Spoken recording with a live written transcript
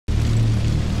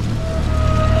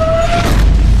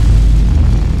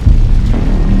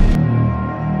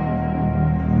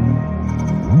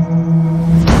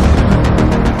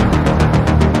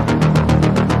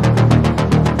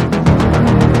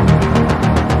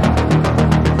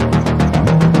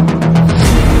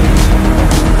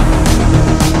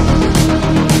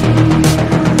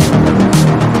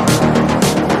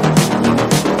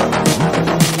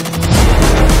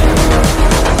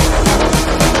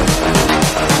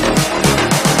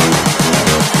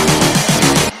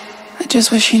just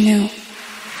wish you knew.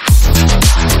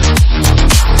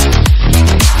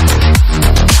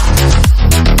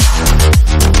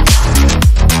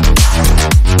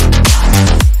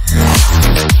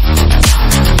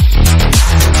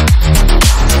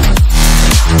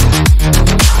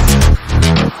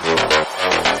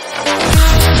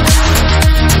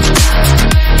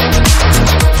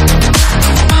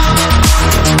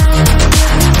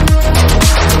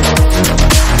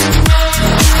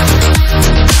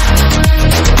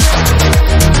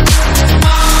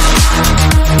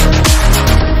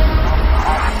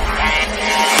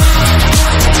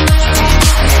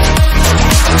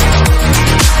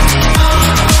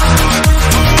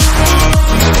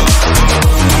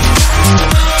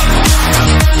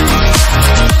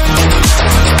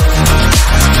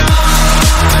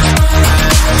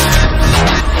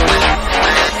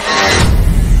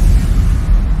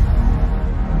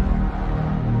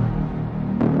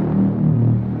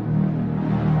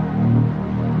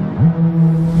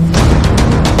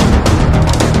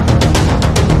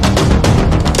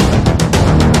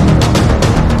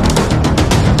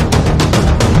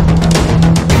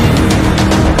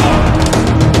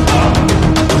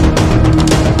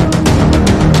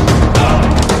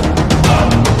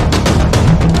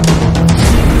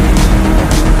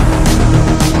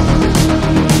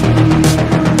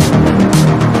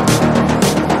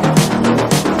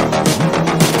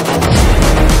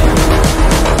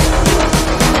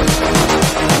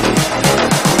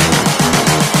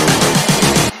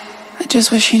 Just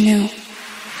wish you knew.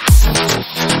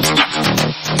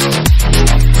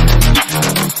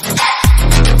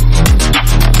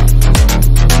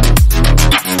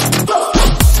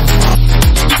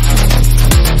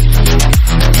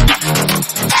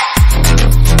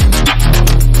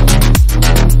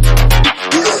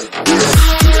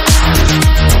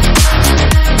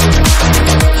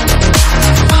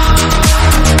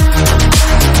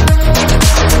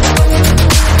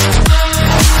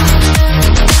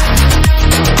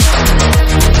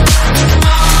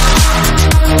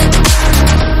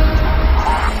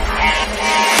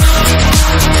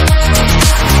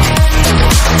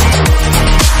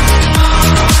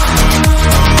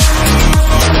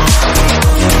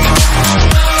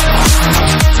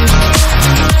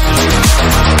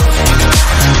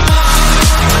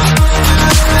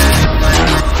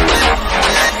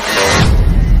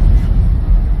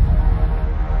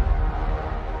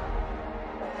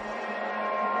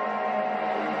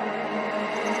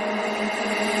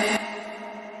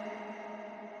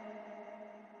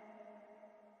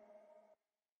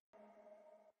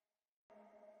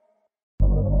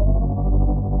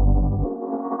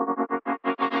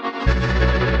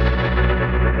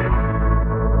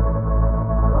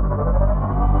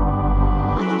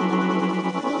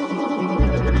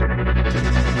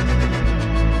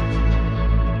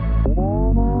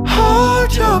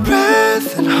 Hold your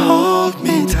breath and hold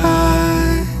me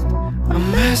tight.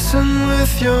 I'm messing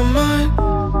with your mind.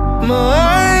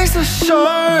 My eyes are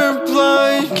sharp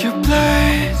like your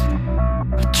blade.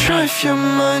 I drive your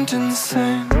mind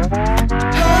insane.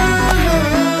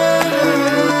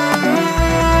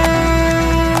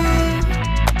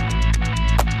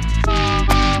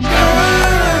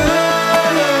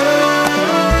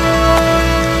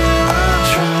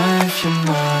 Drive your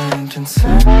mind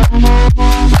insane.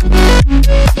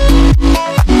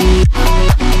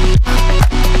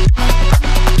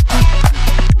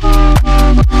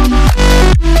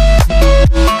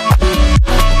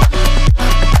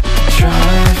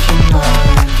 Drive your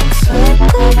mind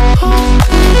insane.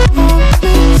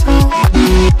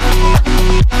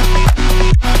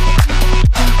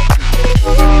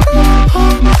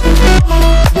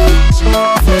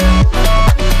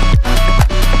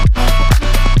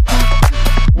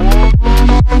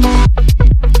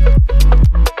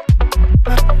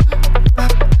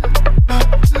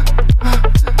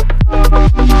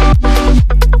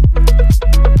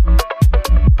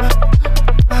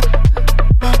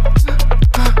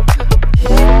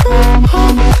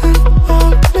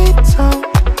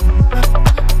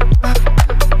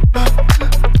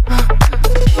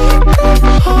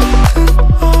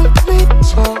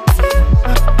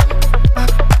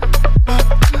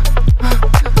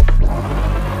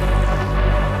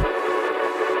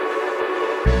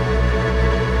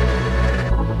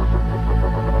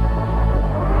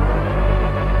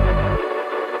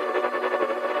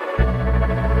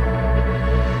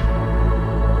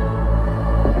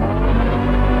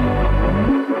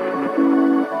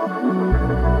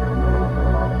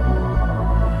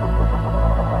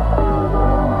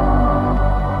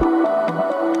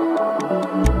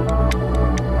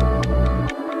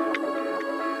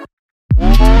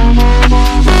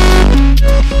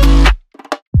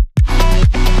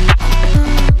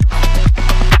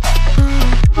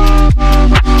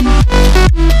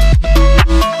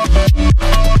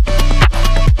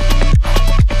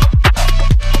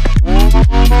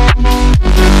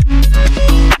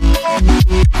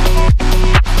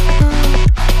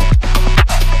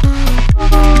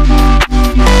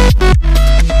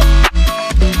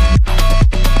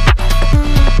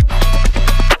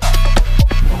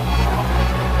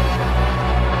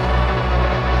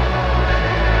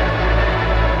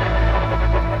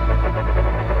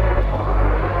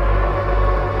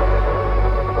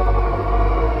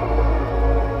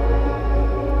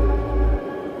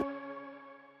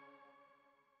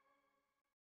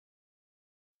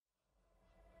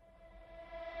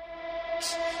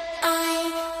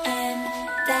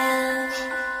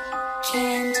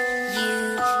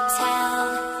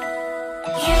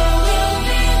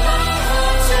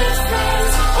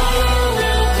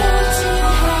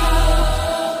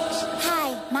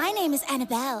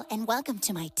 Annabelle, and welcome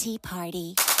to my tea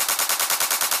party.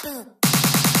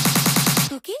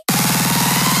 Spooky?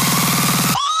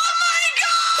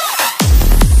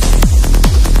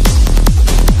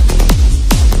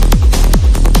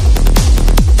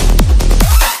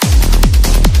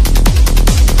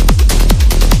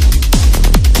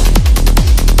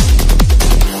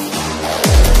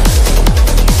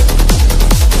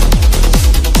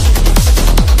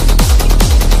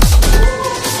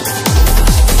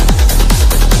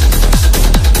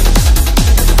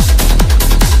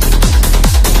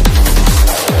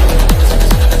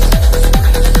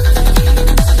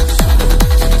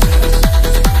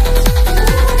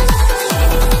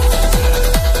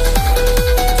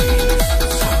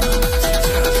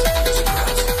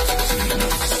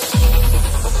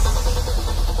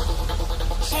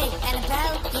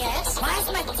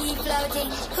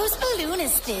 Whose balloon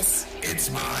is this? It's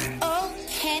mine. Oh,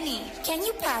 Penny, can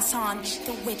you pass on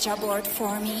the Ouija board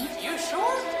for me? You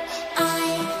sure? I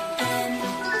am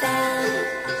Belle.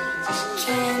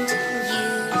 Can't you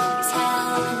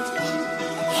tell?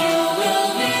 You will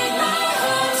be my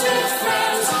haunted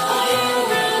friends, or you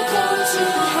will go to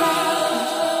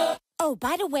hell. Oh,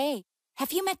 by the way,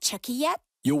 have you met Chucky yet?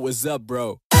 Yo, what's up,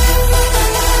 bro?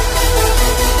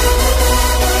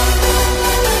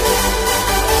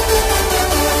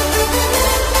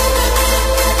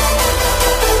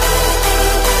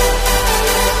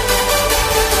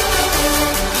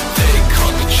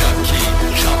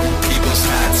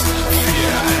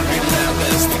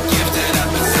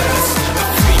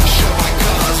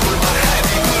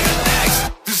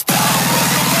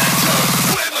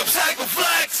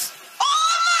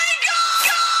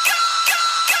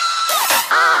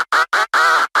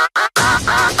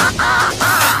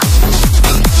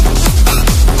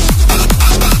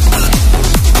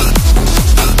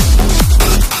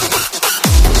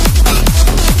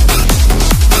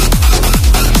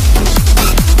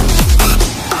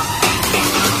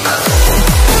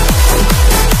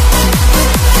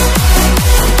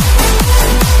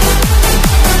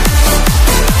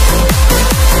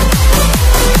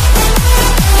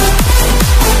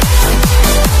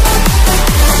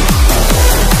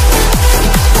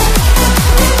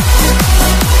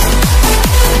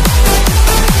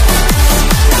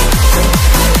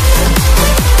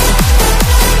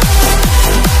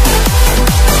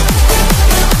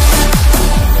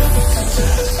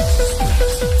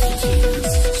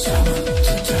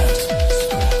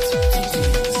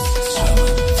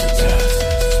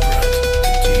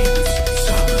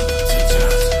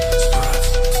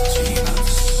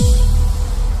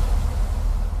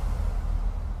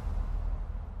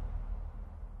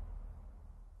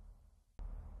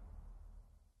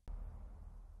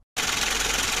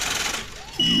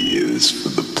 Yeah, this for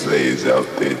the players out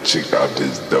there. Check out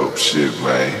this dope shit,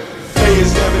 man.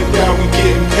 Players never down, we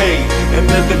getting paid.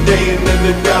 Another day,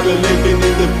 another dollar living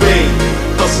in the bay.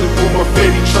 Hustle for my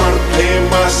baby, trying to pay in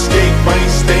my escape. I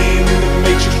ain't